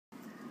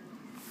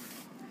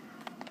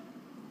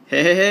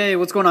Hey,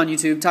 what's going on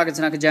YouTube?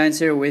 TakaTanakaGiants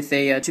here with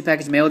a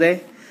 2-package mail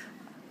day.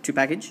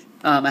 2-package.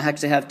 I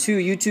actually have 2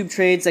 YouTube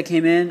trades that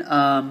came in,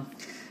 and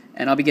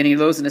I'll be getting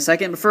those in a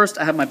second. But first,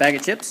 I have my bag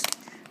of chips.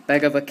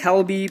 Bag of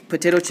Calbee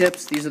potato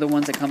chips. These are the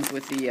ones that comes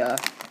with the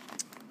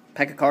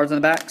pack of cards on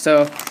the back.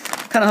 So,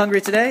 kind of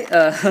hungry today.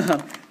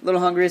 A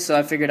little hungry, so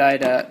I figured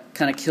I'd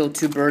kind of kill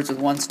 2 birds with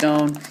 1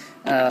 stone.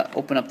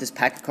 Open up this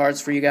pack of cards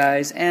for you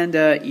guys and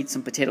eat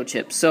some potato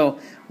chips. So,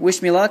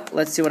 wish me luck.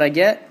 Let's see what I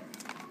get.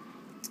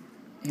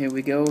 Here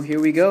we go.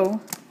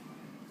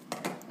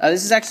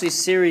 This is actually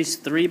Series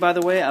 3, by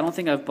the way. I don't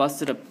think I've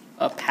busted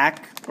a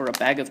pack or a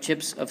bag of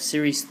chips of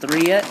Series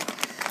 3 yet.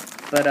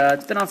 But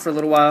it's been on for a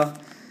little while.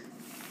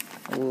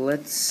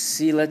 Let's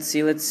see.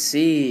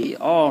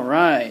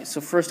 Alright, so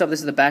first up,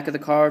 this is the back of the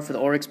card for the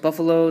Oryx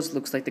Buffaloes.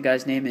 Looks like the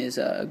guy's name is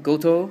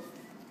Goto.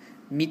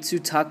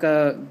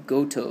 Mitsutaka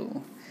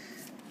Goto.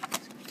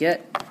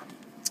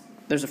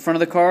 There's the front of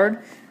the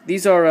card.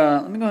 These are,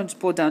 let me go ahead and just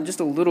pull it down just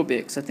a little bit,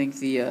 because I think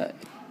the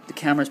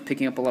camera's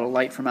picking up a lot of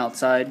light from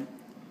outside.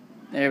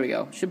 There we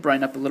go. Should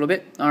brighten up a little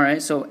bit.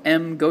 Alright, so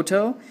M.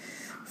 Goto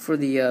for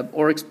the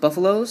Oryx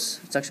Buffaloes.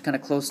 It's actually kind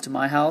of close to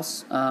my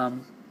house.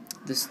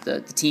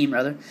 The team,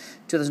 rather.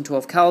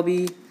 2012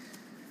 Calbee.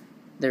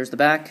 There's the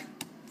back.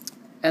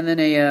 And then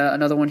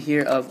another one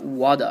here of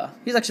Wada.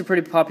 He's actually a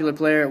pretty popular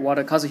player,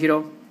 Wada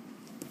Kazuhiro.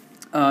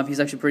 He's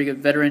actually a pretty good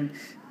veteran.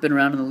 Been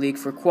around in the league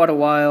for quite a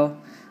while.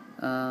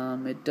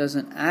 It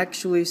doesn't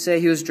actually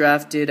say he was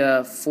drafted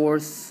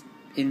 4th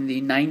in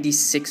the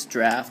 96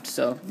 draft.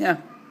 So, yeah,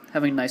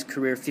 having a nice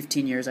career.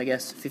 15 years, I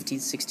guess. 15,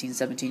 16,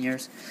 17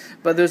 years.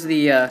 But those are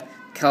the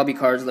Calbee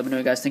cards. Let me know what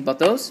you guys think about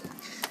those.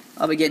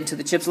 I'll be getting to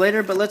the chips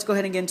later, but let's go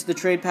ahead and get into the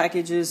trade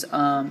packages.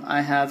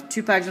 I have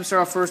 2 packages. I'm going to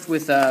start off first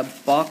with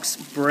Box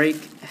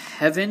Break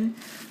Heaven.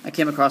 I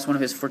came across one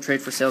of his for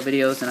trade for sale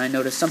videos, and I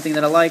noticed something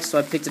that I liked, so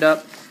I picked it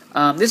up.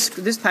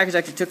 This package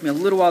actually took me a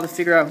little while to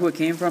figure out who it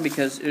came from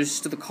because it was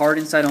just the card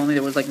inside only.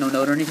 There was like no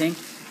note or anything,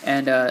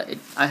 and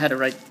I had to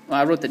write.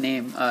 Well, I wrote the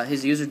name,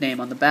 his username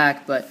on the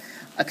back, but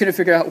I couldn't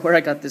figure out where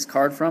I got this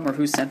card from or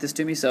who sent this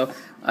to me. So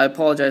I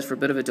apologize for a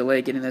bit of a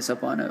delay getting this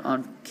up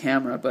on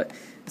camera, but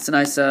it's a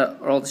nice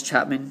Aldous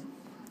Chapman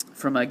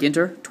from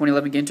Ginter,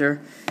 2011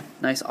 Ginter.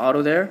 Nice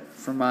auto there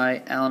for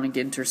my Allen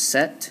Ginter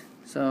set.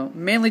 So,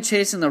 mainly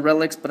chasing the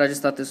relics, but I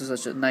just thought this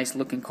was such a nice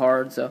looking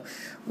card, so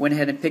went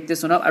ahead and picked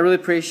this one up. I really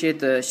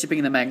appreciate the shipping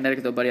and the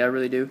magnetic, though, buddy. I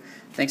really do.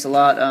 Thanks a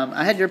lot.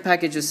 I had your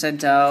packages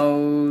sent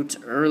out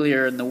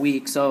earlier in the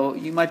week, so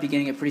you might be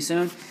getting it pretty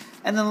soon.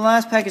 And then the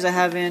last package I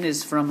have in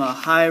is from a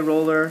High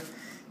Roller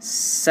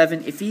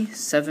 7 Iffy,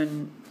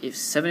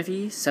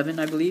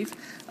 I believe.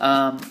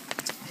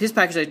 His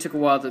package actually took a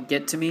while to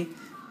get to me.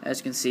 As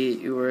you can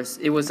see, it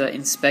was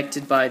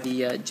inspected by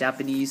the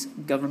Japanese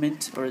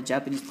government or the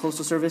Japanese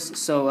postal service,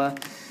 so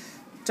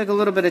took a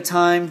little bit of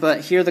time.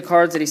 But here are the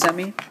cards that he sent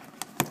me,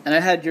 and I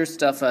had your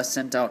stuff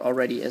sent out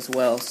already as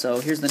well.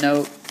 So here's the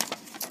note.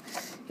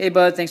 Hey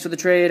bud, thanks for the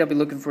trade. I'll be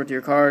looking forward to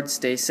your cards.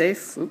 Stay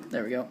safe. Oop,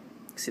 there we go.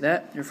 See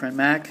that? Your friend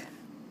Mac,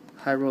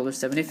 High Roller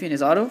 7 Iffy in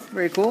his auto.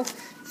 Very cool.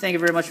 Thank you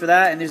very much for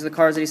that. And these are the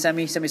cards that he sent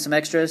me. He sent me some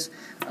extras.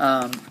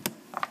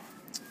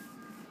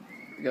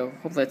 Go.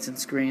 Hopefully that's in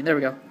screen. There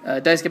we go.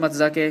 Daisuke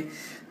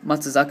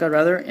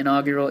Matsuzaka,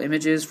 inaugural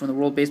images from the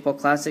World Baseball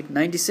Classic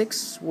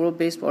 96 World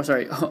Baseball,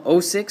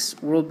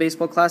 06 World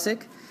Baseball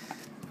Classic.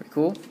 Very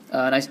cool.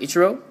 Nice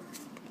Ichiro.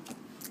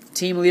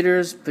 Team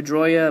leaders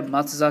Pedroia,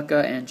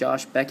 Matsuzaka, and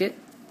Josh Beckett.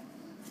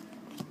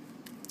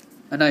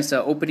 A nice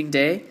opening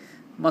day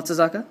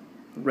Matsuzaka,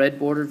 red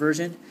bordered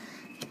version.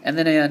 And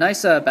then a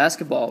nice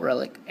basketball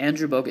relic,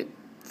 Andrew Bogut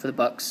for the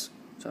Bucks.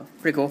 So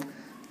pretty cool.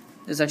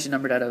 This is actually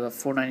numbered out of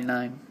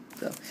 $4.99.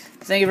 So,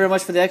 thank you very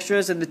much for the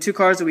extras and the 2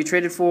 cards that we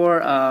traded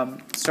for.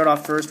 Start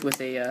off first with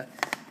a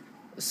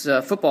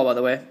football, by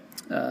the way.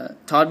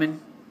 Todman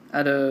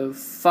out of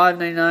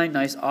 $5.99,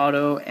 nice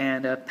auto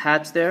and a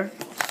patch there.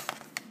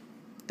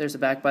 There's the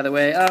back, by the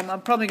way. I'm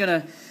probably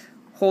gonna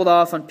hold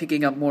off on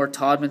picking up more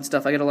Todman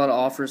stuff. I get a lot of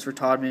offers for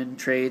Todman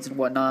trades and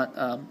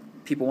whatnot.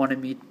 People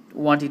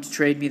wanting to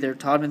trade me their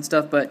Todman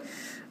stuff, but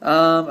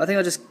I think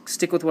I'll just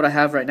stick with what I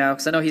have right now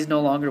because I know he's no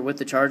longer with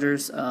the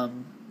Chargers.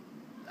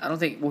 I don't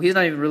think, well, he's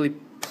not even really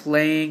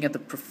playing at the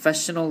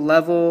professional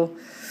level.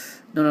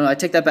 No, I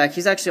take that back.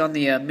 He's actually on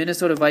the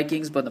Minnesota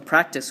Vikings, but in the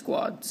practice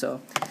squad. So,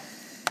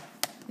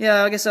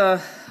 yeah, I guess I'll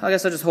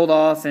just hold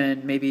off,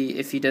 and maybe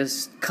if he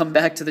does come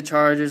back to the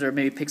Chargers or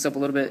maybe picks up a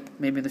little bit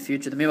maybe in the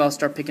future, then maybe I'll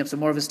start picking up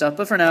some more of his stuff.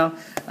 But for now,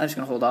 I'm just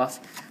going to hold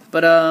off.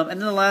 But and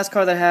then the last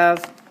card that I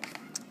have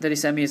that he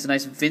sent me is a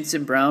nice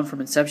Vincent Brown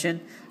from Inception.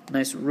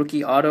 Nice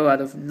rookie auto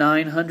out of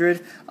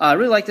 900. I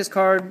really like this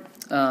card.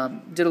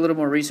 Did a little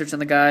more research on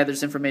the guy.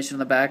 There's information on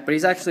the back, but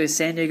he's actually a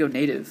San Diego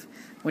native.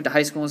 Went to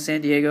high school in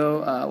San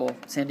Diego,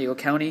 San Diego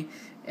County,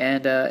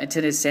 and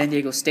attended San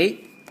Diego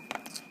State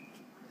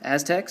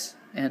Aztecs,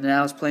 and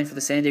now is playing for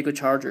the San Diego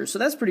Chargers. So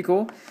that's pretty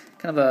cool.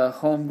 Kind of a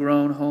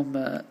homegrown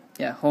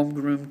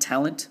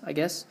talent, I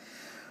guess.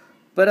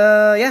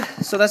 But yeah,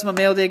 so that's my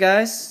mail day,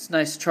 guys.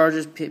 Nice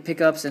Chargers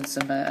pickups and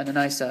a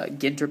nice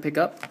Ginter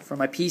pickup for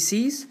my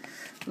PCs.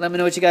 Let me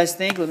know what you guys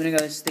think. Let me know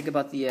what you guys think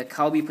about the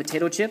Calbee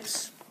potato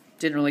chips.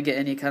 Didn't really get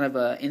any kind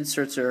of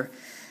inserts or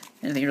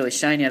anything really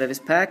shiny out of this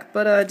pack,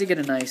 but I did get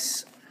a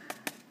nice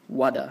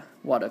Wada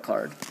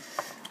card.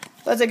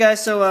 That's it,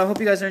 guys. So I hope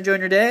you guys are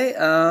enjoying your day,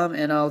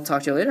 and I'll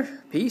talk to you later.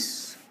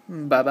 Peace.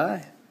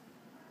 Bye-bye.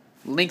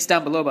 Links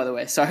down below, by the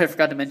way. Sorry, I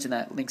forgot to mention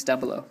that. Links down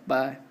below.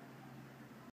 Bye.